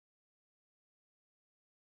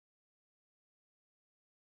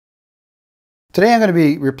Today I'm going to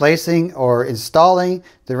be replacing or installing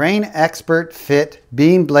the Rain Expert Fit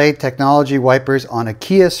Beam Blade Technology wipers on a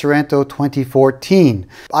Kia Sorento 2014.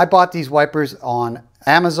 I bought these wipers on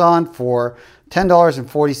Amazon for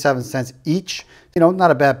 $10.47 each. You know, not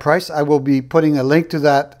a bad price. I will be putting a link to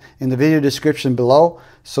that in the video description below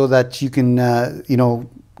so that you can,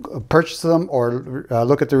 purchase them or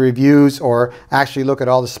look at the reviews or actually look at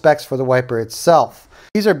all the specs for the wiper itself.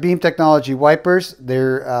 These are Beam Technology wipers.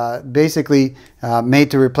 They're basically made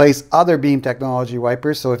to replace other Beam Technology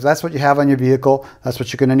wipers. So if that's what you have on your vehicle, that's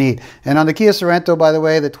what you're going to need. And on the Kia Sorento, by the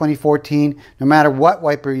way, the 2014, no matter what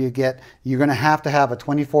wiper you get, you're going to have a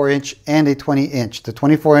 24-inch and a 20-inch. The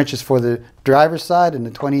 24-inch is for the driver's side and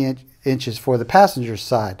the 20-inch is for the passenger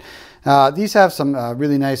side. These have some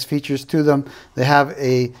really nice features to them. They have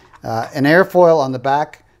an airfoil on the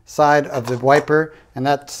back side of the wiper, and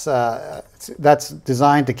that's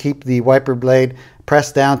designed to keep the wiper blade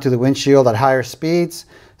pressed down to the windshield at higher speeds.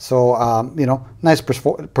 So nice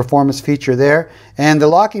performance feature there. And the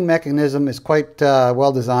locking mechanism is quite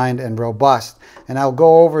well designed and robust. And I'll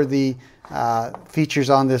go over the features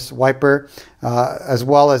on this wiper as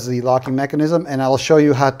well as the locking mechanism, and I'll show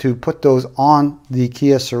you how to put those on the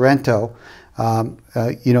Kia Sorento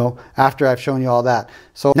after I've shown you all that.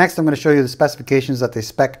 So next I'm going to show you the specifications that they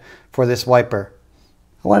spec for this wiper.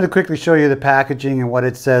 I wanted to quickly show you the packaging and what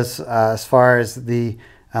it says as far as the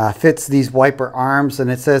fits these wiper arms, and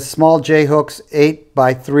it says small J hooks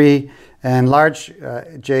 8x3 and large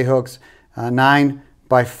J hooks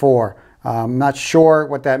 9x4. I'm not sure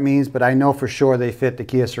what that means, but I know for sure they fit the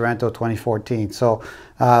Kia Sorento 2014. So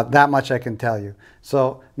that much I can tell you.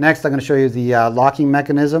 So next I'm going to show you the locking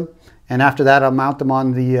mechanism, and after that I'll mount them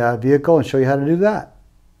on the vehicle and show you how to do that.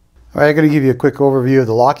 All right, I'm going to give you a quick overview of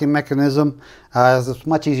the locking mechanism. It's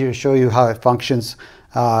much easier to show you how it functions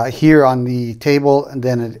here on the table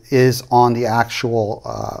than it is on the actual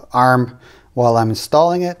arm while I'm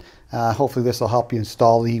installing it. Hopefully this will help you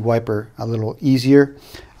install the wiper a little easier.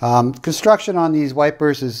 Construction on these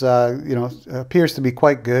wipers is, appears to be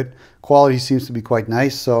quite good. Quality seems to be quite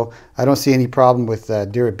nice, so I don't see any problem with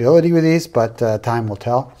durability with these, but time will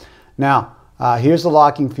tell. Now, here's the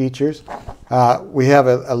locking features. We have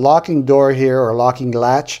a locking door here, or a locking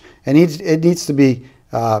latch, and it needs to be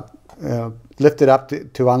lifted up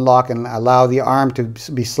to unlock and allow the arm to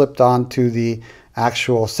be slipped onto the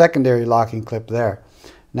actual secondary locking clip there.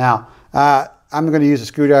 Now, I'm going to use a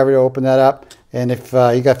screwdriver to open that up, and if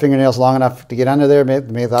you got fingernails long enough to get under there,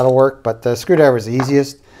 maybe that'll work, but the screwdriver is the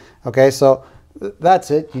easiest. Okay, so that's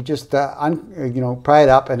it. You just pry it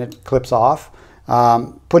up and it clips off.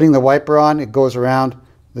 Putting the wiper on, it goes around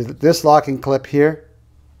this locking clip here.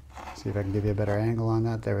 See if I can give you a better angle on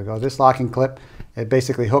that. There we go. This locking clip, it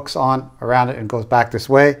basically hooks on around it and goes back this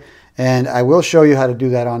way. And I will show you how to do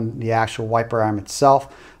that on the actual wiper arm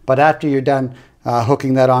itself. But after you're done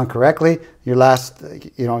hooking that on correctly, your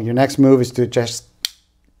next move is to just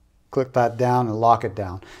clip that down and lock it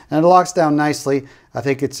down. And it locks down nicely. I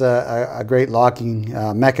think it's a great locking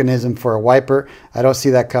mechanism for a wiper. I don't see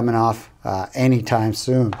that coming off anytime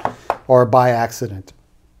soon or by accident.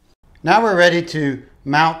 Now we're ready to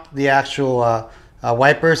mount the actual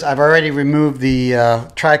wipers. I've already removed the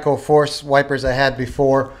Trico Force wipers I had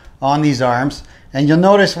before on these arms. And you'll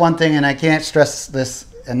notice one thing, and I can't stress this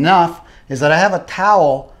enough, is that I have a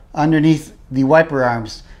towel underneath the wiper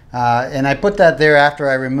arms. And I put that there after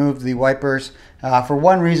I removed the wipers for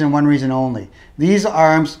one reason only. These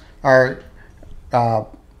arms are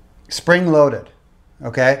spring-loaded.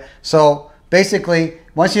 Okay, so basically,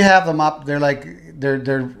 once you have them up, they're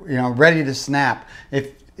ready to snap.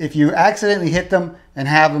 If you accidentally hit them and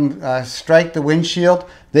have them strike the windshield,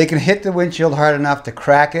 they can hit the windshield hard enough to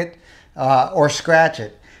crack it or scratch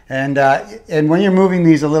it. And when you're moving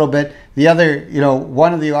these a little bit, the other,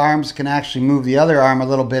 one of the arms can actually move the other arm a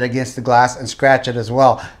little bit against the glass and scratch it as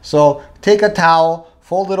well. So take a towel,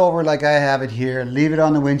 fold it over like I have it here, leave it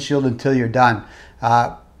on the windshield until you're done.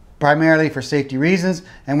 Primarily for safety reasons.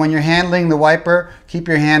 And when you're handling the wiper, keep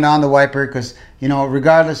your hand on the wiper because,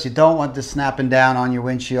 regardless, you don't want this snapping down on your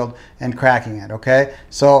windshield and cracking it, okay?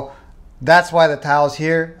 So that's why the towel's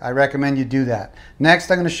here. I recommend you do that.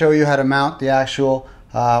 Next, I'm going to show you how to mount the actual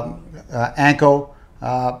Anko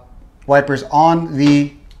wipers on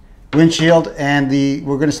the windshield, and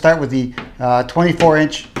we're going to start with the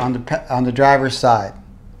 24-inch on the driver's side.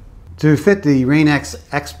 To fit the Rain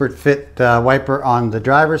Expert Fit wiper on the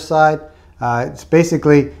driver's side, it's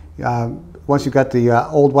basically, once you've got the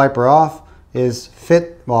old wiper off,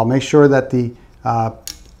 make sure that the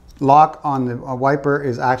lock on the wiper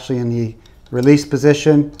is actually in the release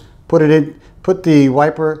position. Put the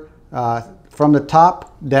wiper from the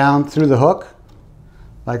top down through the hook,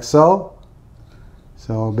 like so.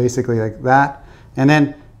 So basically like that. And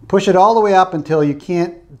then push it all the way up until you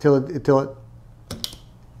can't, until it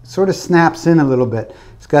sort of snaps in a little bit.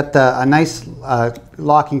 It's got a nice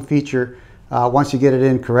locking feature once you get it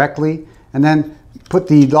in correctly. And then put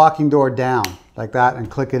the locking door down like that and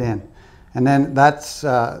click it in. And then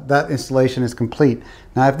that installation is complete.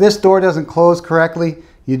 Now if this door doesn't close correctly,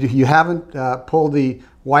 you haven't pulled the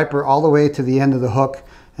wiper all the way to the end of the hook,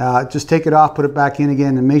 just take it off, put it back in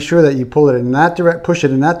again, and make sure that you pull it in that push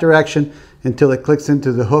it in that direction until it clicks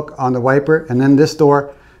into the hook on the wiper, and then this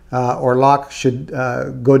door or lock should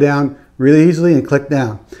go down really easily and click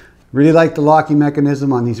down. Really like the locking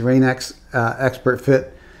mechanism on these Rain-X Expert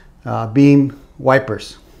Fit beam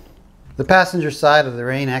wipers. The passenger side of the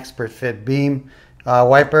Rain Expert Fit beam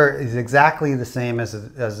wiper is exactly the same as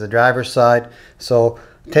the driver's side. So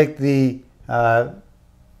take the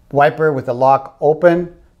wiper with the lock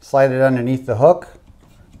open, slide it underneath the hook,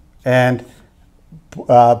 and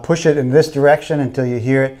push it in this direction until you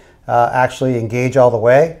hear it actually engage all the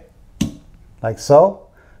way, like so,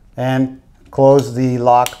 and close the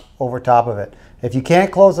lock over top of it. If you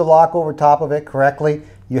can't close the lock over top of it correctly,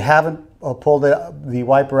 you haven't pulled the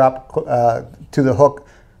wiper up to the hook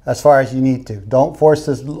as far as you need to. Don't force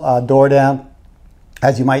this door down,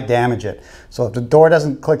 as you might damage it. So if the door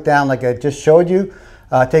doesn't click down like I just showed you,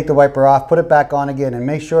 take the wiper off, put it back on again, and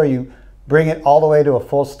make sure you bring it all the way to a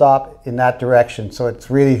full stop in that direction so it's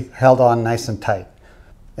really held on nice and tight.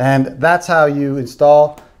 And that's how you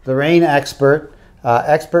install the Rain Expert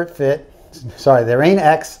the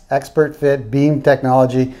Rain-X Expert Fit beam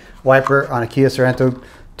technology wiper on a Kia Sorento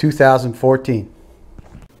 2014.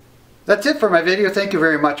 That's it for my video. Thank you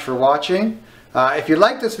very much for watching. If you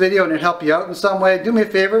like this video and it helped you out in some way, do me a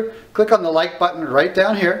favor, click on the like button right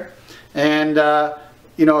down here. And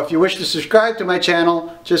you know, if you wish to subscribe to my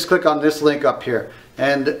channel, just click on this link up here.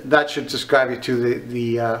 And that should subscribe you to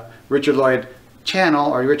the Richard Lloyd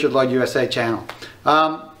channel, or Richard Lloyd USA channel.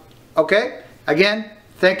 Okay, again,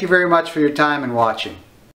 thank you very much for your time and watching.